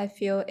 and what I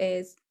feel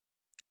is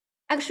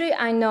actually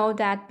I know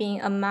that being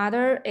a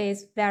mother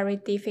is very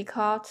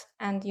difficult,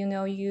 and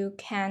you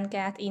can't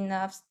get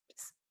enough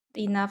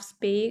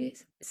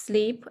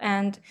sleep,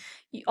 and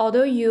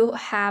although you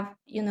have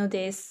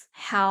this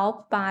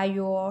help by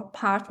your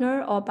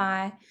partner or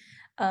by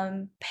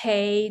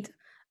paid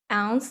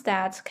aunts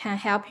that can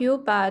help you,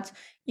 but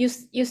you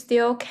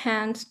still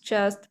can't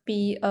just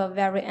be a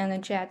very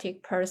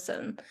energetic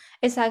person.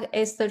 It's like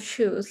it's the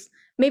truth.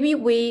 Maybe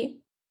we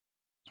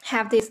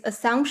have this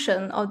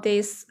assumption or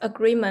this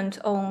agreement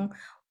on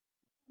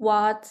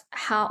what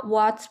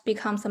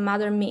becomes a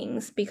mother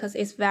means, because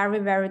it's very,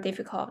 very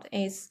difficult.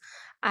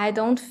 I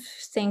don't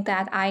think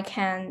that I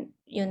can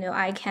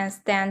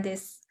stand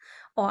this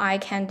or I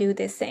can do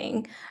this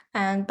thing.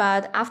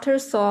 But after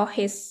saw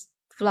his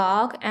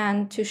vlog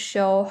and to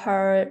show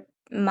her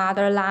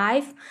mother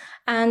life,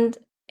 and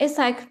it's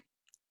like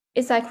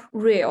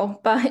real,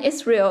 but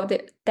it's real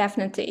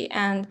definitely.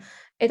 And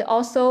it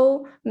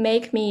also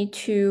make me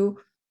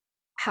to,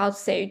 how to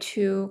say,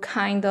 to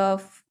kind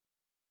of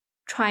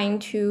trying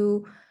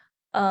to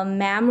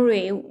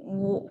memory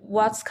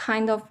what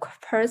kind of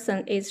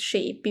person is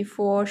she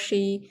before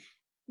she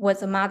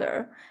was a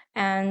mother.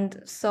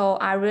 And so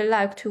I really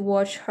like to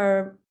watch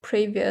her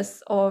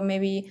previous or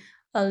maybe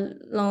a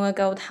long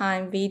ago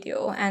time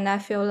video. And I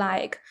feel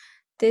like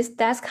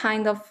that's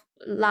kind of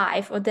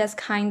life or that's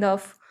kind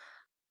of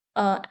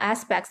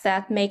aspects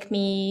that make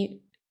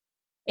me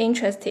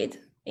interested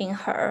in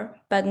her.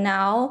 But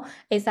now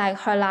it's like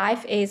her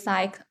life is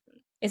like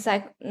it's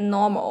like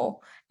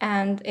normal,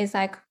 and it's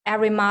like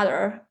every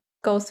mother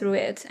goes through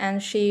it,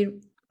 and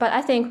but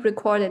I think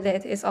recorded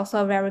it is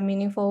also a very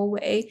meaningful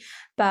way,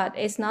 but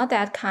it's not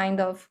that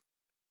kind of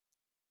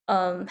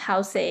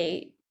how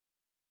say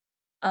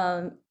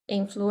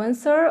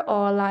influencer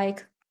or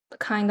like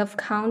kind of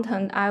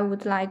content I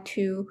would like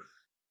to,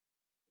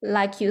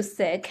 like you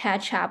said,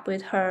 catch up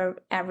with her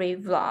every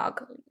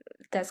vlog.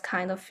 That's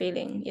kind of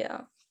feeling,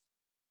 yeah.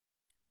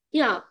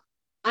 Yeah,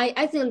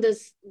 I think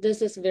this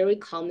is a very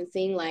common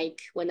thing.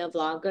 Like when a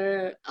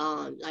vlogger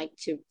like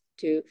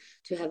to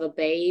have a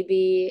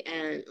baby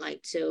and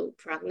like to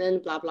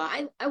pregnant, blah blah.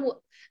 I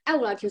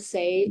would like to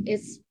say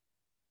it's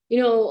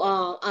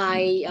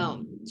I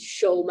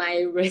show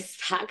my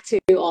respect to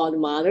all the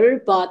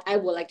mother, but I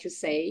would like to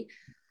say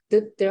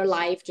that their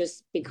life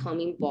just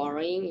becoming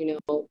boring.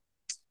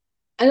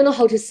 I don't know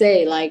how to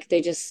say, like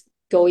they just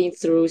going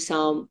through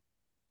some,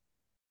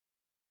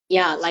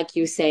 yeah, like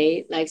you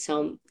say, like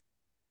some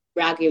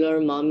regular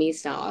mommy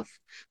stuff.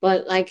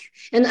 But like,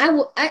 and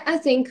I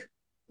think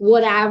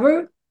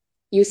whatever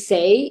you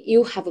say,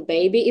 you have a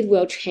baby, it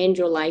will change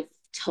your life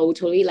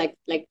totally. Like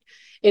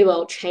it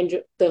will change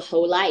the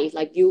whole life.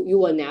 Like you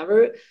will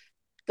never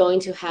going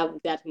to have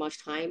that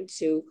much time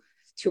to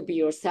be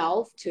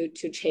yourself, to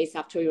chase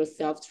after your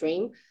self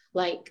dream.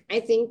 Like I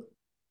think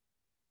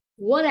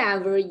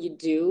whatever you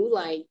do,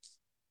 like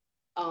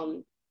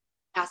um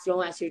as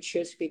long as you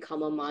choose to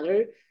become a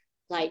mother,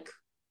 like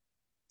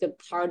the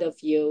part of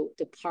you,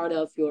 the part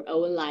of your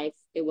own life,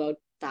 it will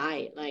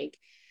die. Like,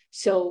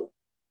 so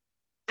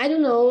I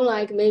don't know,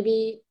 like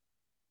maybe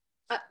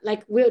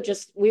like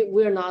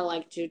we're not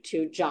like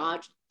to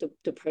judge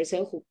the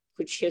person who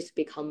choose to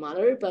become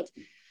mother, but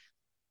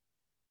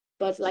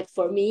like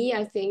for me,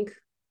 I think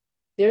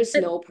there's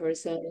no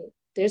person,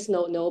 there's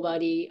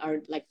nobody are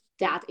like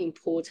that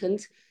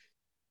important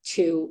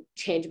to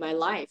change my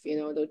life,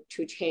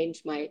 to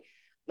change my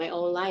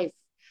own life.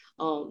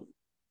 Um,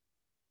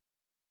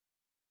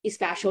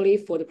 especially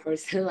for the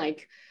person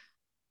like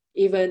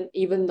even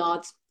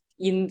not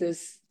in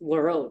this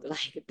world,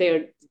 like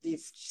they're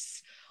it's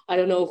just, I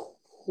don't know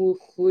who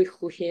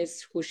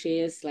she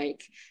is,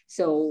 like.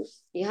 So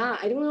yeah,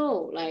 I don't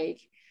know, like,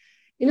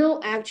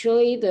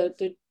 actually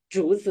the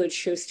竹子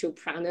choose to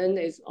pregnant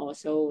is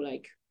also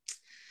like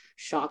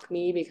shock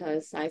me,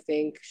 because I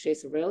think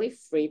she's really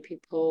free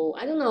people.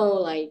 I don't know,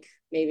 like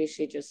maybe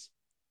she just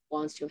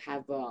wants to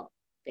have a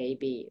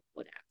baby,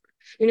 whatever.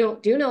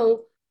 Do you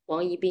know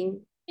Wang Yibing?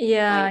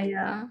 Yeah, Like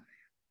yeah,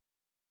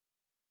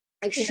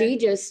 yeah. she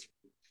just,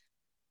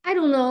 I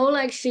don't know,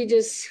 like she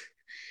just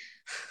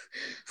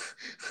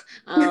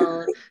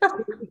uh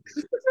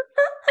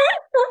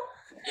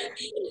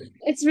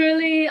it's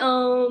really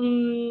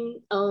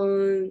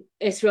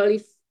it's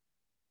really,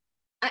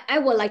 I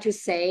would like to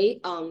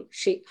say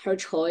her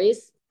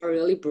choice are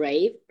really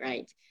brave,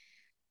 right?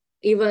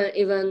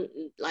 Even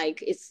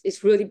like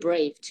it's really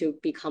brave to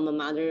become a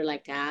mother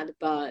like that.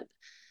 But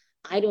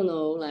I don't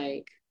know,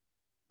 like,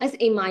 as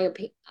in my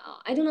opinion,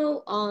 I don't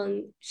know.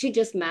 She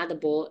just met the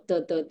boy,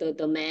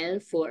 the man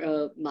for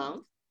a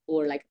month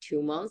or like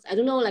 2 months. I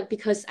don't know, like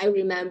because I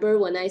remember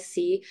when I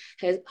see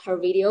her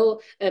video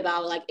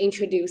about like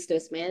introduce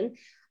this man,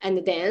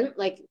 and then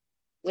like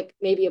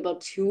maybe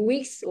about 2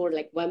 weeks or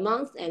like 1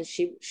 month, and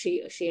she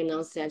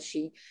announced that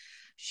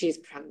she's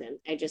pregnant.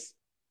 I just,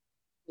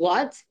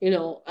 what,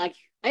 like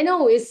I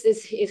know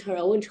it's her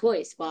own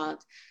choice,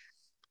 but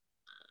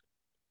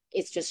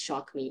it's just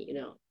shocked me.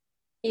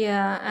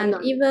 Yeah, I'm and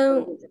not going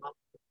even to doubt.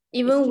 It's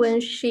even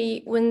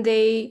just, when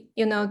they,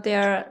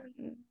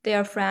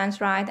 they're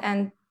friends, right?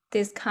 And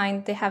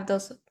they have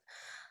those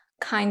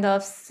kind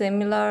of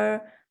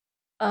similar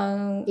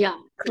um yeah,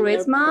 similar.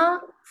 charisma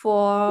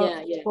for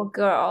Yeah, yeah,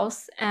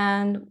 girls.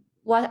 And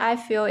what I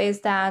feel is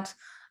that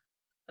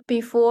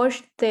before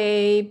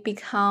they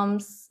become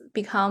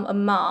a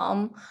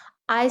mom,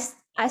 I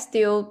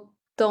still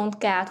don't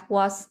get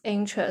what's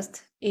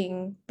interest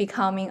in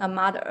becoming a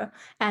mother.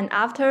 And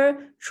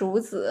after 竹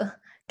子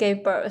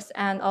gave birth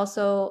and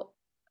also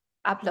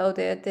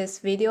uploaded this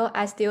video,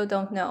 I still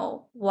don't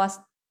know what's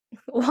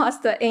what's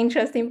the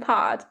interesting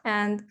part.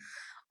 And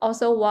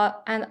also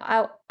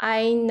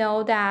I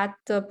know that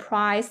the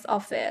price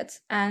of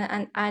it,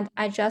 and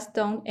I just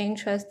don't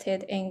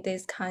interested in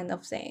this kind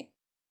of thing.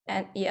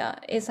 And yeah,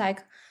 it's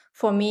like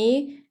for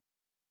me,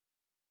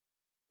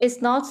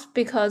 it's not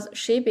because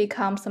she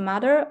becomes a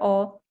mother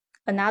or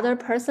another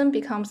person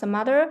becomes a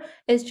mother.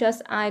 It's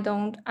just I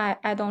don't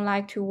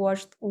like to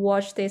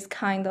watch this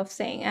kind of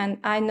thing. And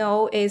I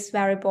know it's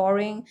very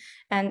boring,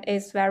 and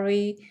it's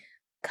very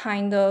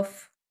kind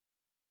of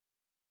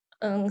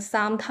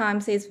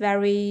sometimes it's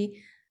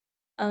very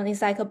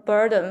it's like a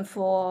burden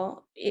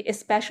for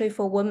especially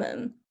for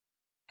women.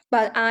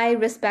 but I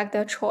respect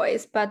their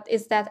choice. But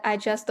it's that I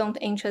just don't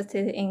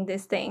interested in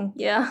this thing.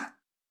 Yeah.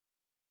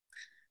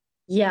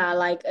 Yeah,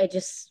 like I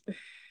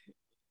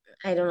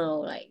don't know,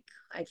 like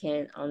I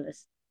can't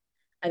understand.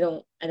 I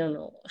don't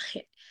know.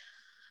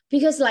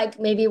 Because like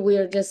maybe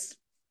we're just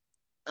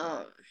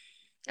um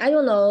I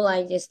don't know,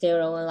 like it's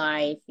their own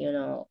life,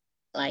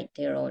 like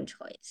their own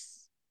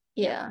choice.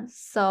 Yeah.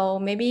 So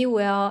maybe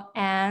we'll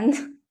end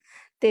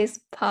this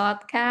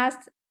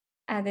podcast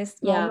at this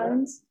Yeah.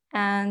 moment.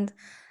 And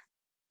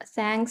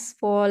thanks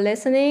for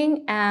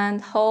listening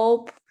and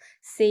hope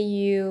see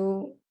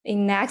you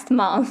in next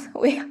month.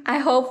 I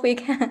hope we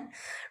can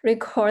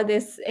record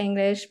this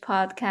English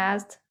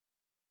podcast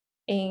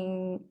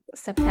in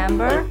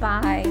September.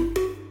 Bye.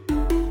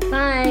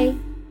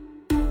 Bye.